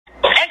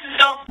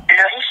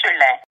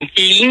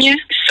Ligne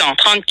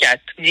 134,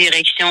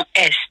 direction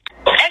Est.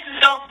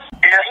 Exo,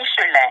 le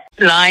Richelain.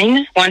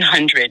 Line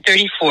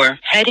 134,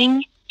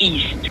 heading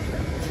East.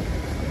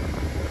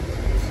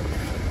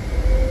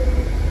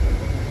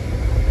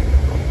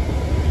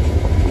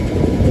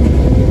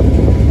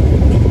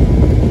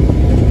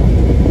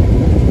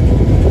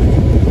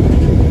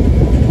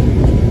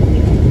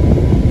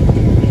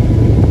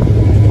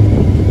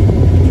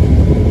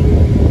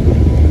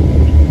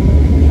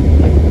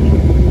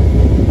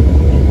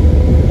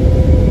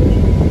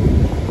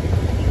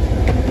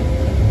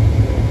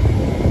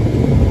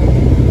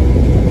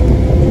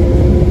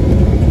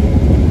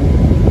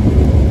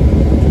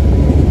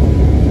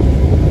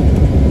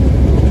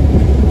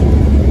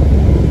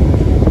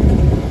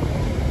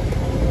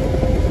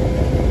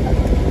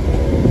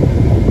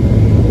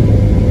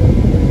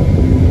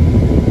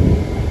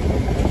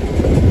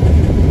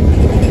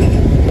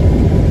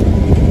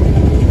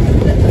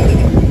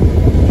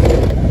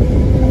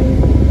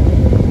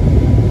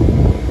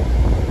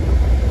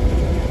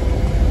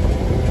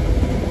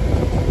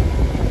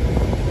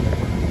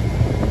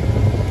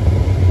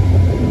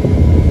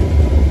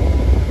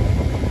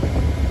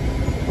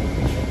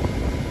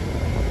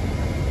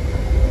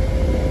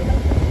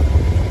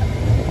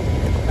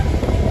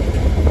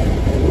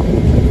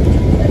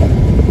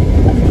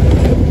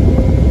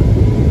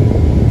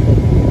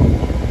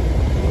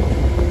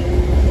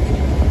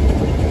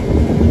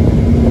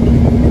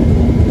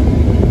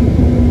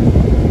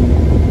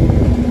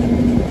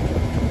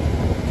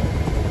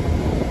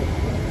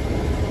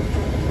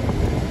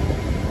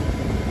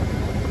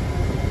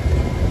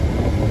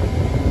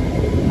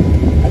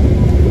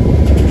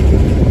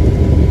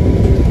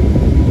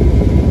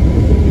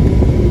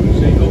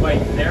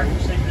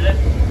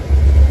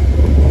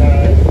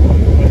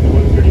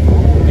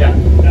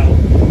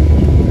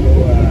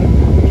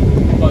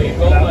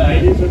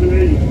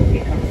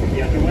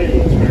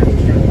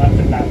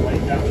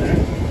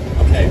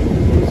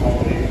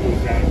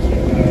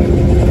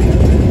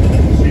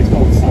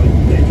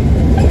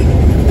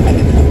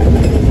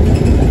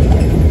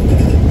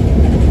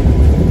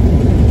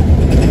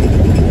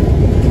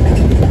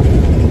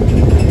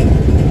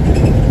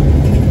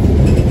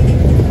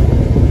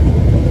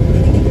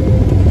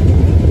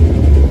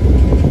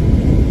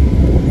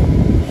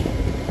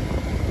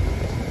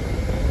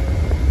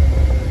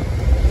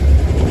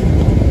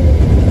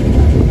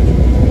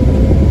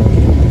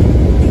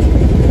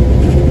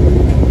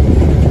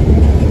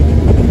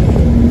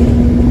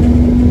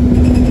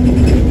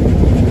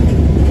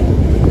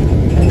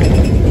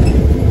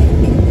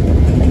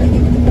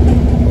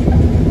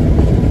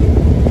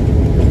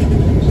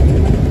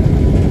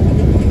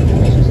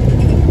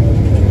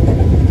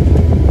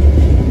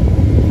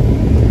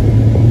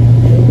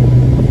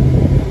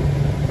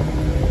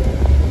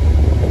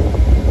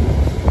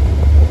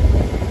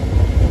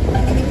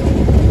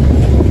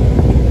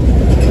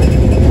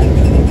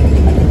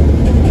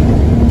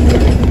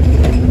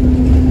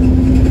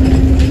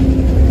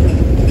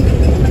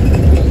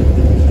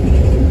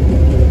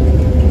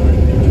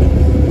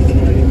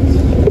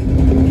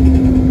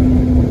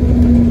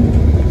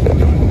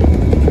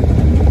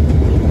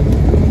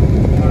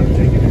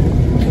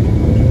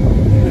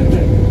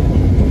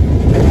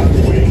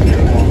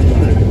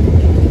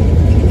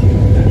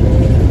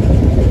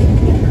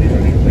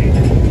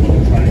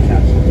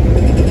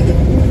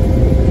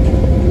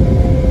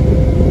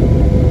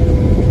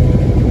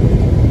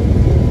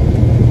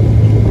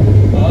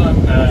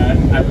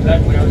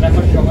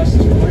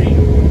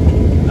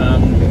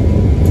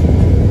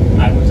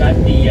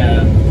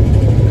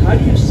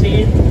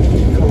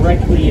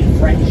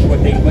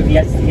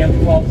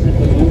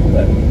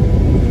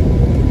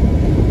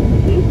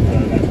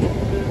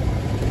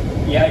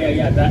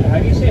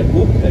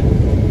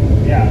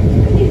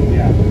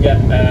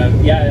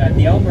 At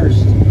the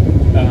Elmhurst,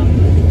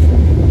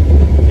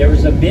 there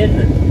was a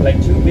bin,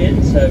 like 2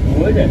 bins of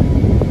wood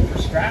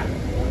for scrap.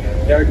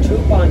 There are 2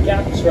 pawn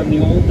caps from the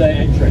old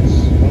entrance.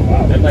 Oh,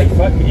 wow. I'm like,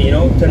 fuck,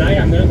 tonight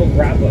I'm gonna go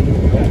grab them.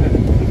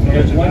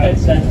 There's one that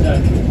says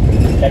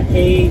la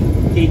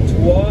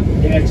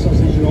K3, direction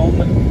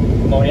Saint-Jérôme,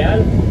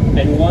 Montréal,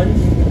 and one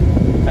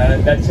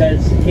that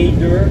says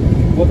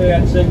K2,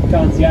 Bois-Hudson,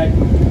 Candiac,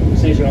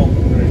 Saint-Jérôme.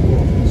 Very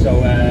cool.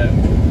 So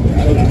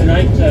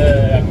tonight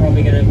I'm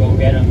probably gonna go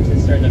get them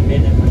since they're in the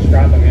bin and for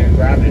scrap. I'm gonna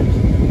grab it.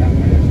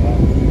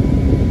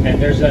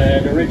 And there's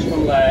an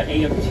original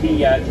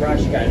AMT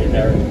trash can in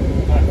there,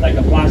 like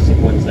the plastic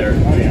ones there.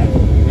 Oh yeah.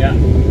 Yeah.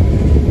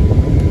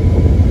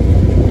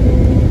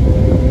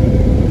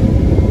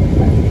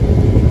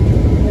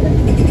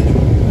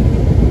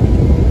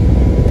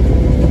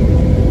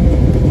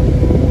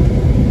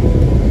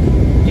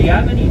 Do you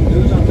have any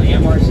news on the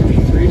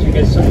MR73s? I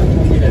guess someone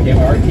told me that they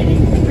are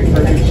getting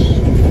refurbished.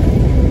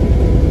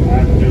 I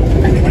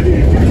might be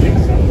refurbishing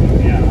some of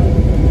them, yeah.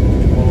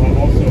 Well, I've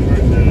also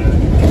heard that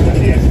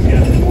the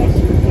STF wants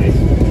to replace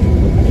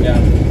them. Yeah.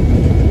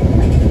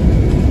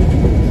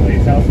 So he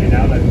tells me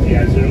now that he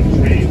has zero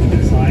trained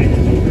design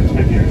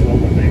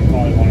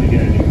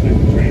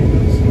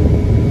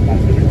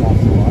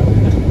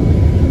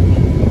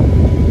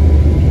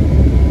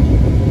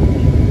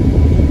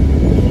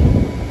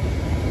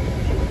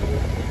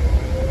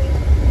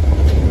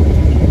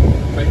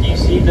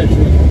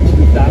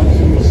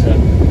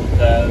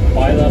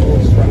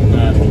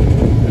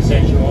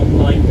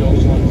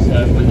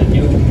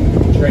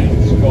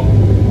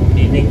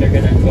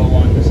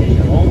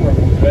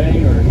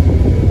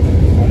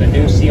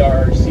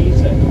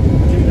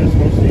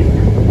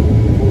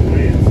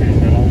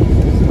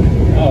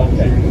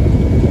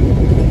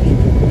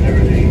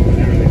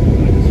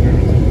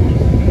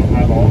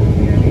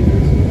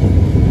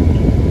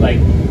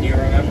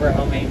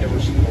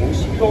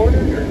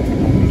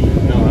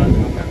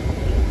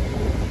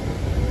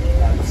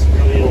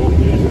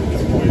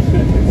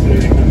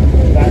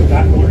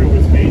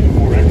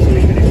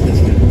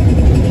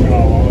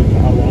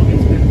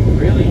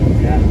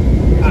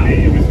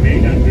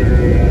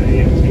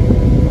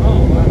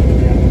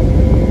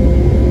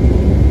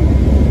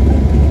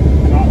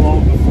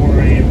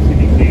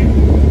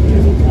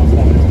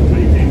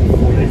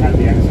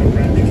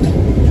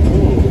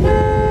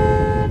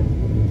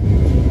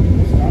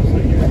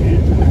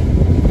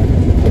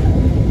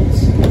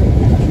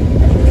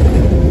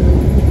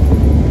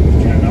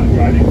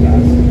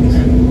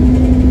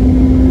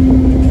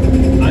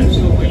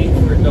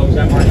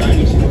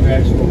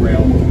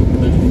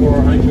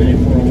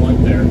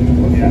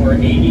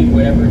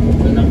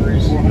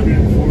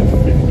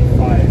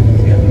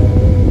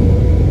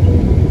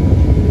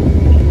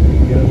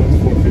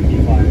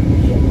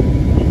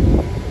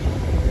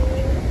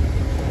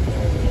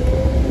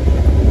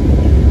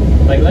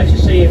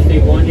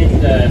run it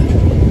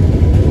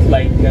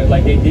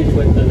like they did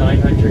with the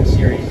 900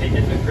 series. They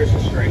did the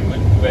Christmas string with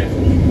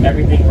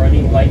everything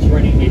running, lights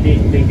running. They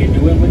can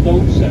do it with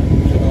those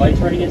with the lights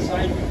running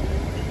inside.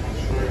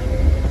 Sure.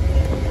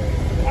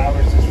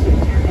 Power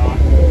systems are not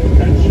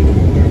conventional.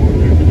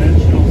 They're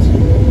conventional.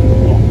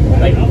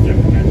 Well, I don't know if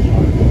they're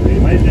conventional. They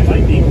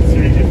might be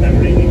considering if that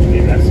ring needs to be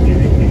rescued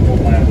people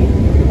by a local.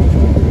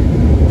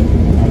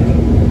 I don't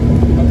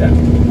know. Okay.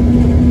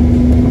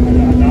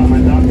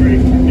 I'm not very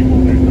technical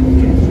when it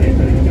comes to straight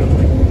running down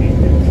like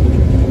maintenance.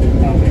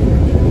 How they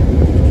work.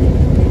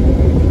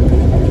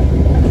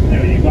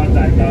 There, you got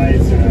that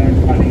guy's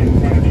cutting in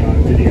front of you on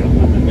video.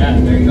 Yeah,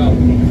 there you go.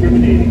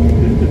 Incriminating.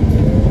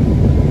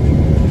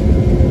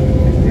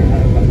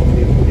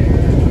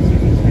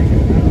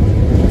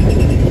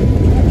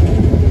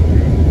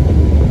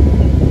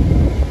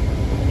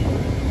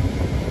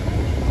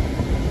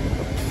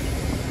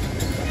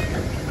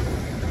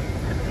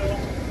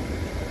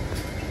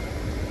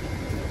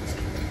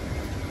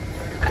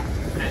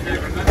 And I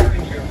remember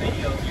in your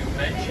video you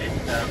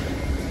mentioned,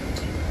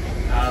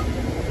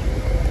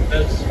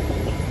 does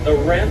the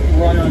REM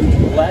run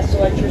on less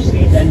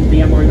electricity than the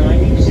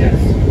MR90s? Yes.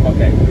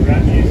 Okay. The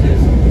REM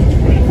uses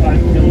 25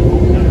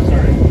 kilovolt. No,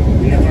 sorry.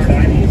 The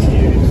MR90s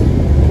use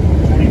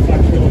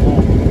 25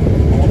 kilovolt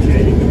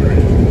alternating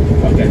current.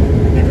 Okay.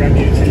 The REM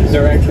uses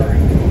Direct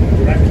current.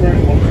 direct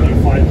current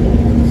 1.5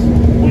 kilovolts.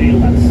 Way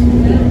less.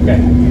 Okay.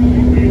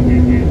 Way less.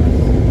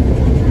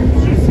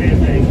 Just say if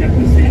they kept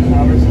the same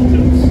power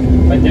systems,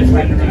 But right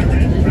different. around the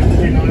REM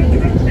train on it, the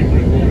REM train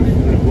would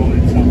have blown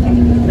itself up.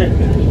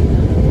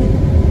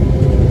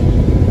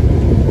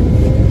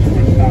 Too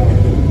much power.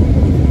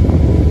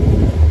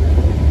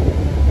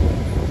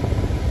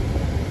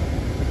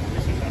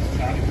 This was less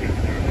traffic here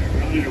than earlier.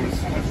 Earlier there was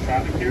so much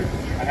traffic here.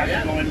 I had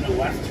to go into the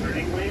left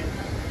turning lane,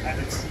 and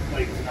it's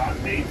like not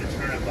made to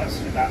turn a bus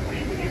through that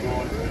lane when you go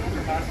onto the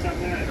overpass down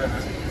there. And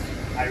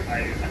I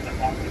had to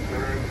hop the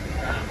curb.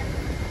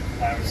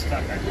 I was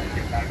stuck. I couldn't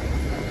get back on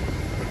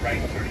the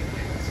right turning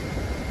lanes.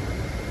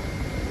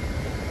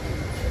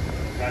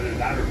 Either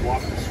that or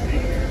block the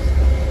street here.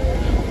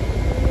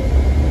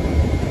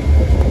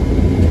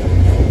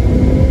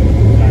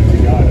 Time to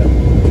got it.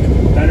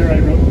 Better I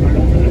run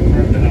over the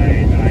curb than I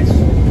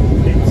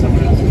in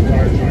someone else's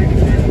car trying to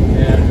turn.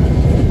 Yeah.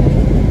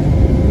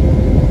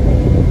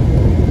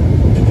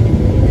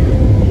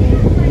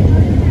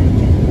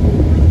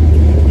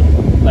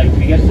 Like,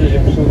 because so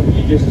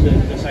you just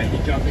decide to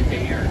jump into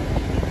here.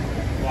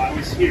 Well, I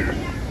was here.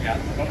 Yeah.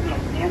 But no,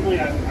 normally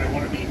I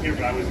want to be here,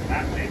 but I was in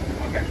that lane.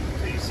 Okay.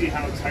 So you see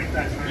how tight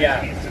that turn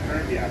Yeah. needs to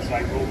curb? Yeah, so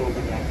I rolled over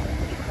the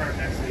curb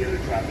next to the other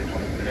traffic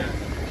light there.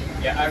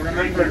 Yeah, I Very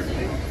remember.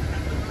 carefully.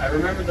 I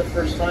remember the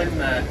first time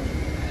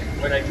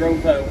when I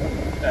drove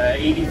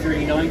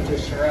 8039 to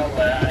Sorel.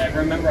 I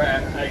remember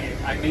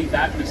I made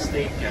that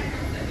mistake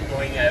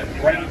going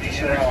right into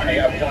Sorel.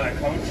 I was on a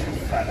coach.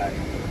 Fat eye.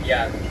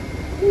 Yeah,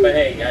 but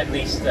hey, at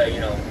least you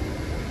know.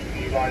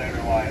 You got it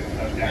why.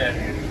 Yeah.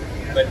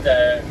 But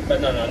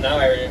no. Now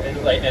I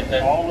like and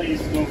then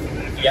Always go for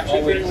the Yeah,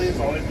 always. Lanes,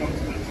 always go to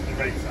the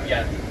right side.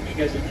 yeah,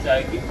 because it's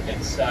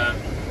a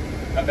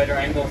better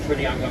angle for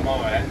the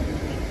engagement, eh?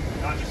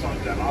 Not just on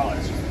Gamal,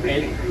 it's just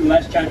really And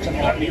less chance of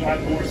you hopping.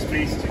 have more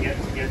space to get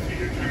to your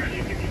turn.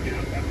 You can a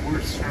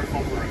worse circle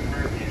over a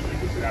curve usually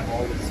because you have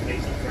all this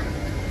space in front of you.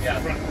 Yeah. The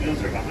front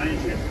wheels are behind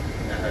you.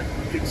 Uh-huh.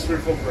 You can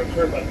surf over a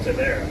curve up to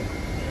there.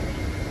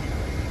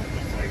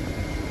 It's like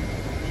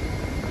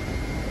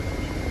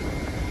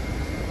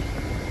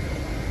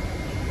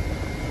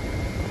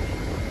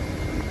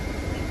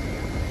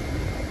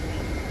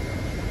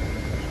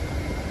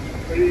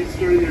ready to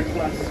start your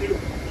class 2?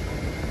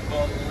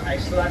 Well, I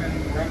still haven't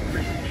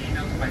recently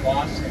announced my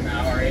boss in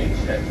our age,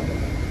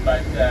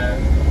 but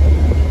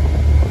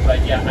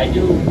yeah, I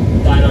do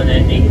plan on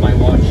ending my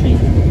watching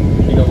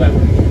in November.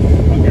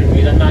 Okay.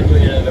 Because I'm not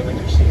doing another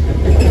winter season.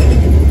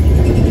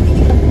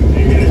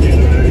 You're gonna do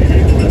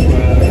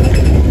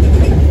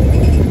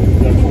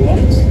the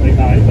co-ops, like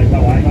how I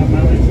got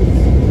my license.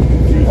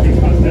 Through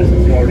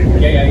contests, you already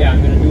worked. Yeah.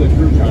 I'm gonna do a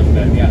through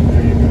Transdev, yeah.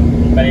 There you go.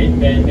 But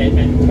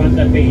and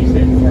Transdev pays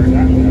it for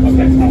Exactly.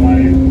 That's how I.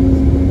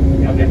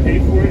 Yeah, they pay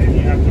for it, and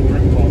you have to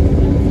work. Well,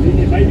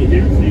 it might be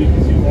different for you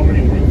because you've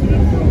already worked for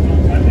them for a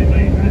long time. They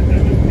might end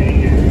up just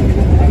paying it.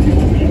 You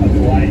won't be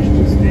obliged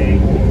to stay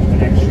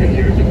an extra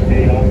year to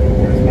pay off the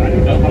course. But I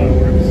don't know how it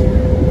works.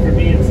 For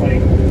me, it's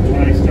like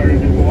when I started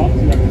to go up,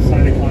 you have to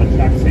sign a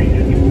contract saying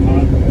that you will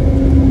not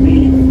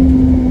leave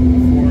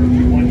before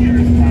 1 year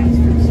has passed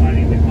from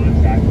signing the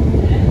contract.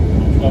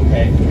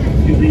 Okay.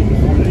 If you leave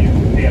before, then you have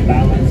to pay a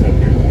balance of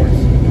your course.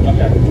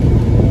 Okay.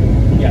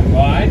 Yeah.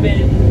 Well, I've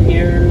been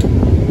here a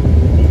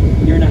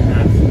year and a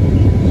half.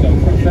 So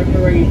from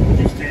February. Did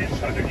you stay in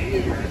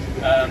Chardonnay or?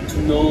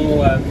 No.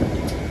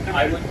 I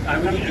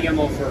would need the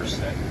MO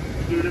first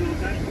Do it in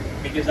okay?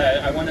 because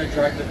I want to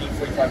drive the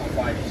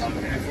D4505s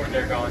Okay. before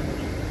they're gone,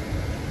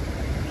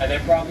 and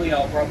then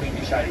I'll probably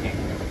do shot again.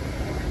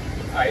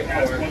 Yeah,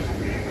 it's close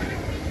for you.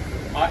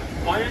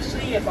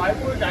 Honestly, if I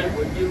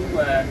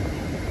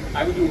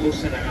would do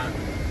Wilson again.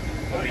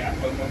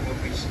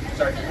 when we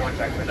start the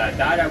contract for that.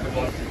 That I would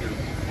love to do.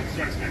 It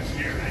starts next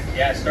year, right?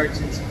 Yeah, it starts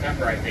in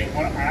September, I think.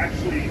 Well, I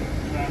actually,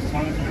 I was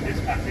talking to a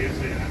dispatcher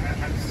yesterday,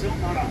 and I'm still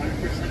not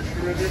 100%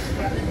 sure of this,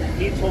 but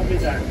he told me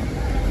that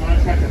the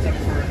contract that's up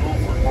for renewal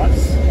for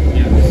us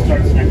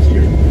starts next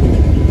year.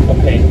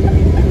 Okay.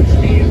 Which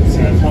means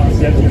Tom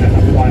Zeb's going to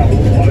have to buy a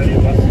whole lot of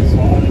new buses, so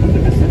other than the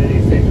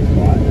vicinities they just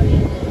bought.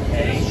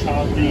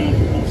 Charlie,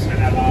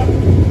 Montsenala,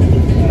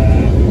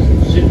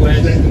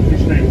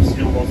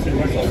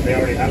 Richelain, they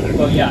already have their.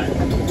 Well, yeah.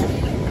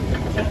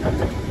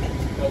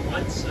 But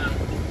once the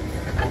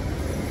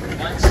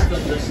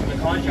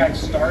contract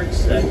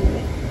starts,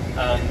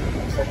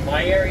 from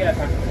my area, if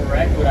I'm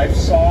correct, what I've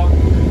saw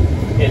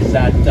is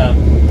that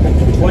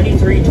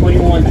 23,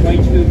 21,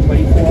 22,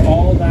 24,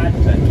 all that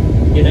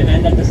going to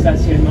end at the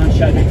stationnement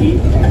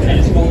Châteauguay, and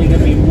it's only going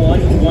to be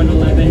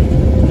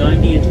 111,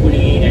 90, and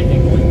 28, I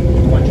think, going to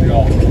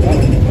Montreal.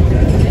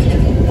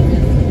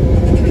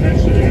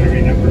 Eventually they're going to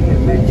renumber the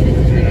routes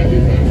because they're going to do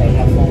the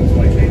phones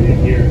like they did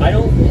here.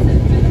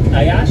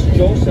 I asked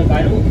Joseph,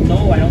 I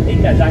don't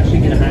think that's actually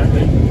going to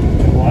happen.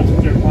 Well, that's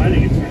what they're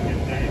planning. It's in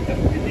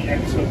the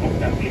extra book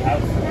that we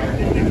have for our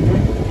network.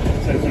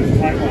 It says there's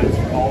timelines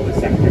for all the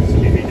sectors to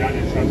be done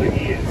in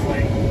Châteauguay. It's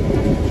like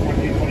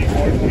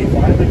 2024, 25,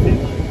 I think.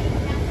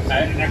 So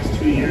in the next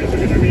 2 years,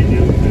 they're going to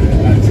redo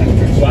that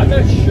sector. So I'm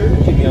not sure,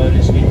 to be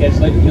honest, because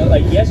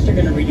yes, they're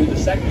going to redo the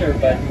sector,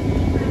 but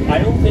I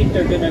don't think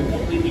they're going to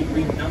completely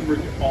renumber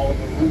all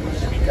the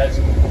routes, because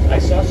I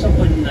saw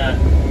someone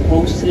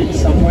posted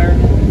somewhere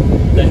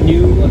the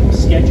new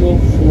schedule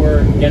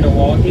for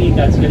Ganawagi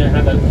that's going to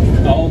have an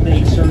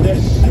all-day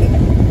service,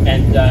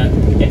 and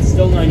it's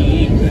still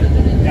 98.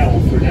 Yeah,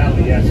 well, for now,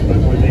 yes, but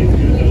when they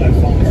do the left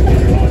phones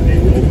later on, they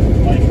will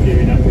likely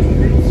renumber the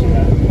routes so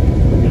that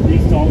at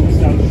least all the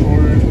South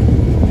Shore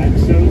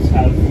exos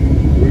have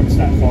routes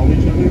that follow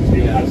each other. So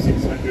you have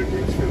 600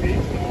 routes for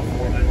regional,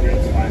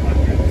 400s,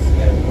 500s.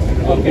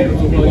 Okay,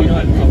 well, you know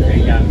what? Okay,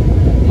 yeah.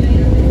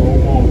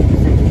 Well,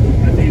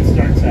 I think it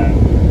starts at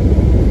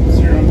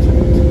 0 to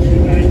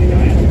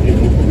 299 for the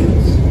local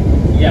routes.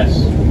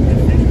 Yes. I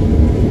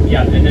think.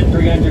 Yeah, and then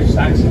 300 is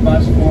taxi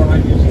bus,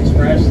 400 is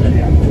express,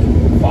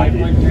 and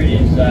 500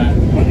 is.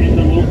 But in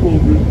the local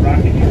route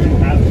bracket, you can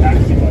have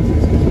taxi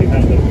buses.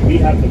 We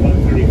have the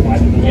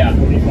 135 and the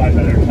 145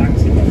 that are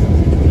taxi buses,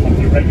 but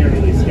they're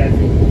regularly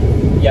scheduled.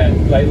 Yeah,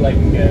 okay. But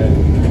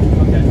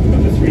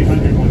the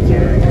 300 ones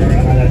are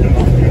at a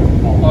democracy.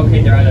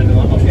 Okay, they're at a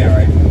democracy. Okay, all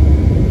right.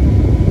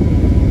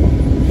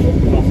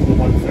 Also the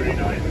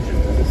 139, which is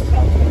this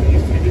top one. It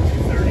used to be the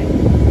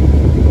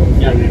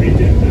 230. Yeah, they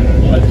redid the.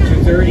 But the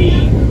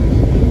 230.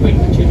 Wait,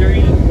 the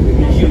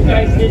 230. You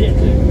guys did it.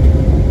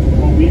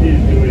 Well, we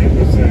didn't do it. It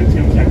was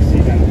Tim Taxi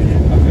that did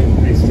it. Okay.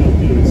 They still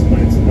do it, but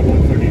it's the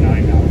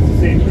 139 now. It's the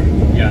same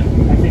route. Yeah. I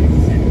think it's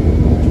the same.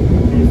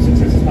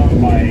 It's taught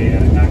by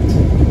Matt.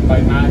 By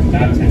Matt.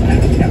 Matt and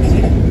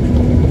Taxi.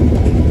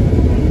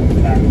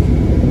 Back.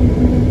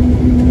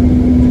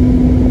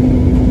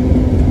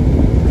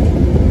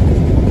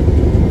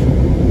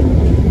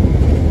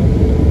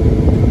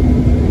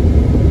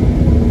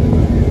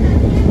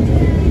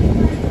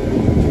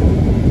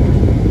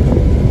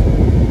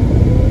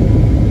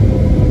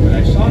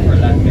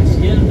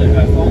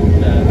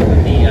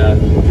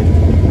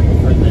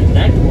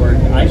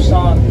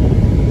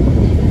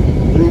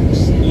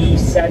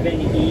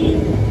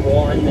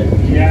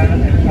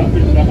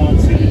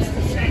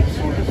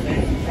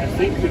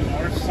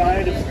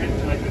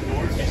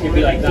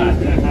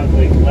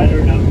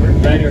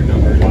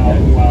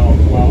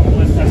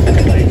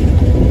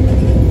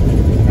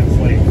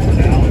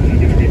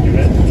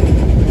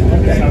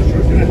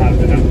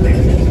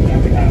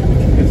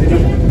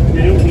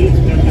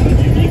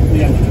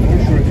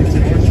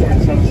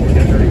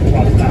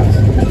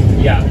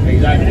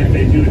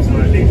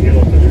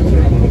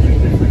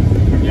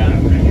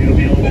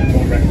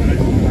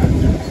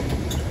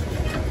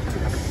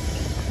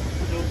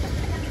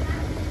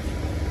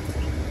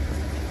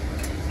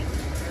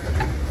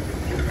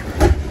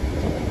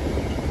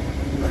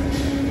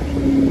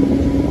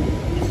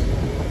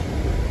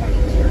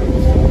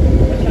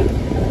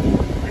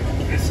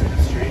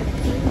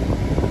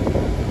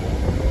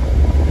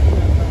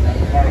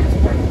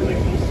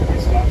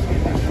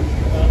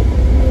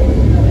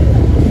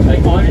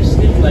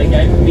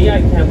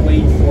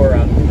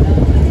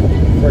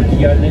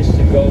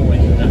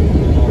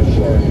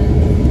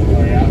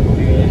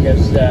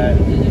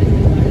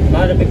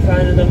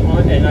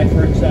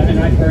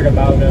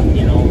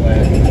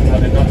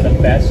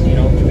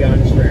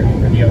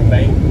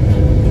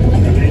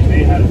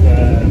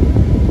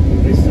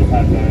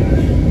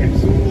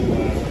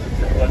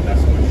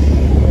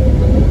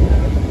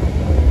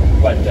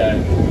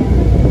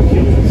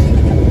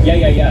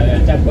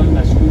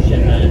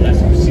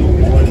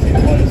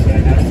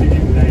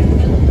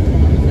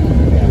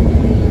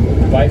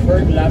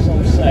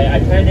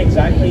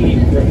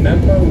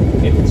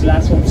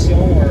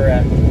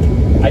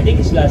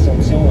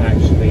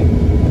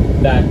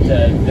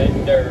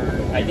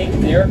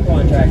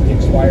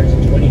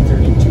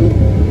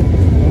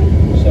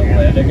 So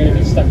they're going to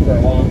be stuck for a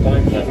long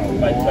time. That's a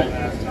But long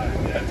ass time.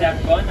 Yeah.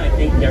 that fun, I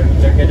think they're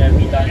going to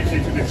be done. If they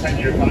took a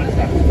 10-year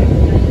contract.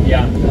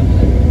 Yeah.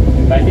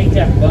 But I think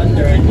that fun,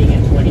 they're ending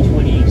in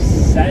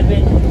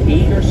 2027,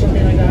 8 or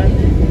something like that. I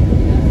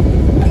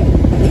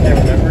can't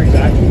remember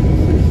exactly.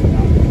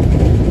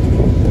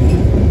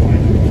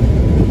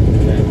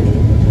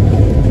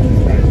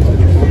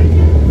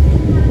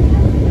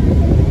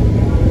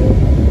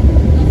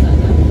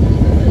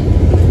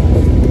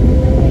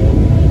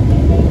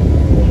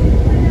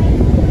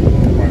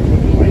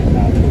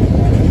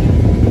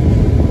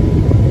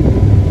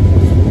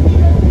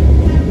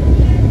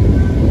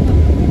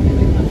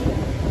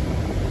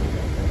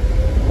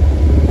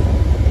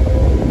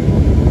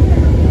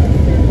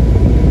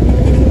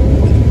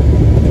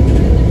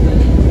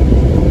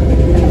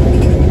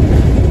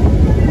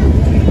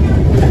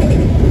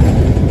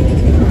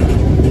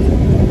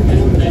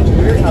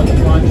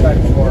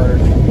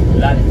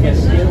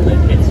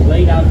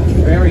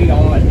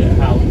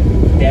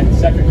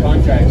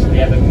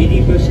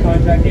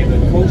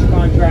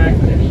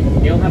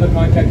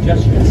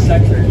 Just for the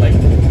sector, like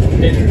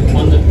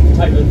on the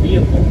type of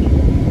vehicle.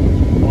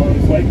 Well, it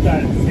was like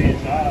that in St.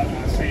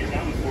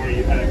 John before.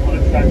 You had a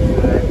contract for,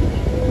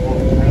 well,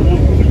 I don't know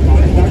if it was a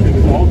contract, it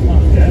was all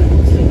content,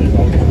 still is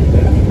all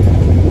content.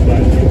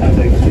 But you had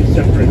like 2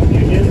 separate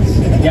unions.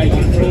 Yeah,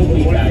 you told me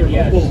one that, for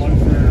yes. local, one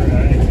for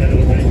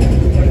executive,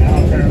 but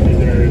now apparently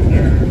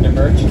they're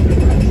merged.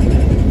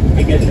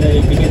 Because I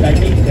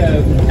think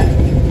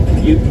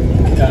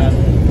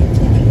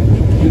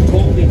you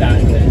told me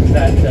that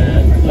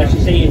let's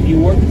just say if you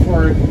work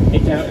for a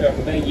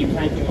bank, you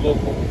can't do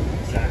local.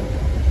 Exactly.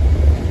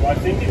 Well, I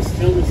think it's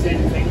still the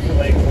same thing for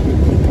like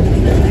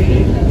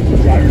the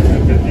drivers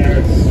have been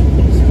there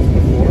since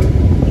before.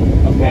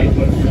 Okay.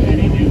 But for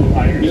any new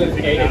hires, I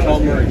think it's all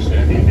merged.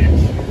 Okay.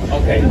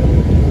 Okay. I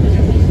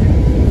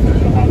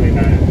don't know how they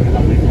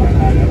plan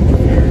that out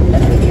with their.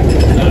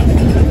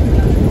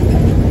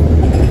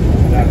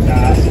 I have to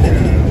ask.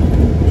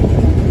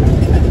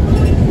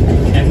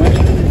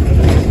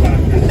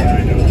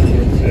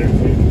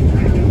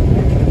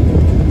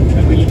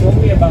 And when you told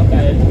me about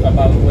that,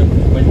 about when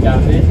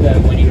David,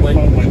 when he went.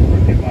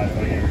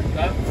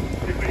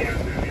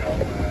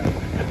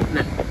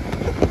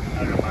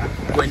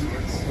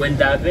 When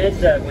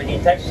David, when he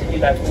texted you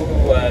that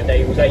photo that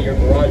he was at your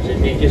garage,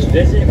 did they just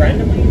visit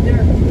randomly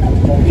there?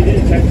 Well, he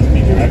didn't text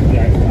me directly.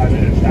 I'm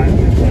in a chat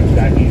with him,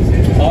 but he's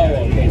in. Oh,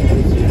 okay.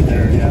 He's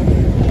there, yeah.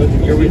 But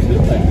you're with who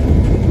then?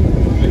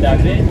 With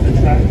David? The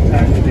track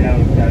with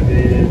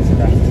David,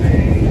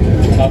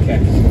 Sebastian. Okay.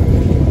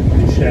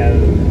 Richelain.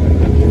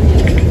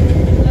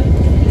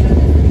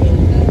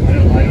 I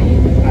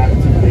don't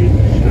actively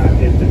chat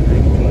in the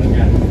group, but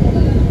Yeah.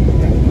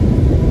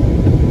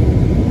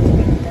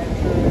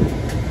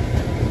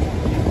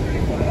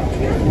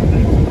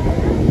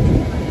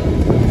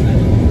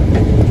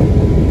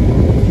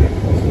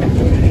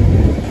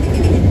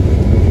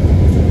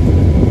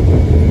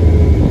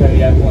 So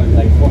you have what,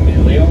 like 4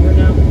 minute layover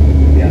now?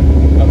 yeah.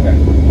 Okay.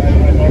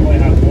 I normally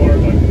have more,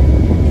 but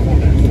 4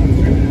 minutes, I'm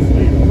 3 minutes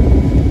late.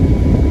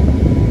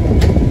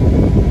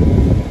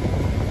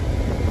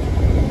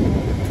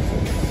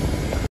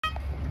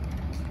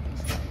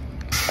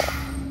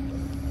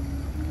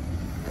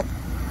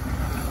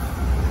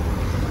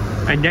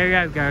 And there you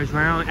have it, guys.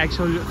 We're on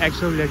Exo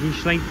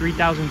Richelain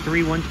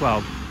 3003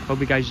 112. Hope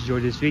you guys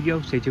enjoyed this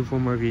video. Stay tuned for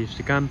more videos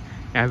to come.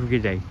 And have a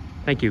good day.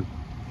 Thank you.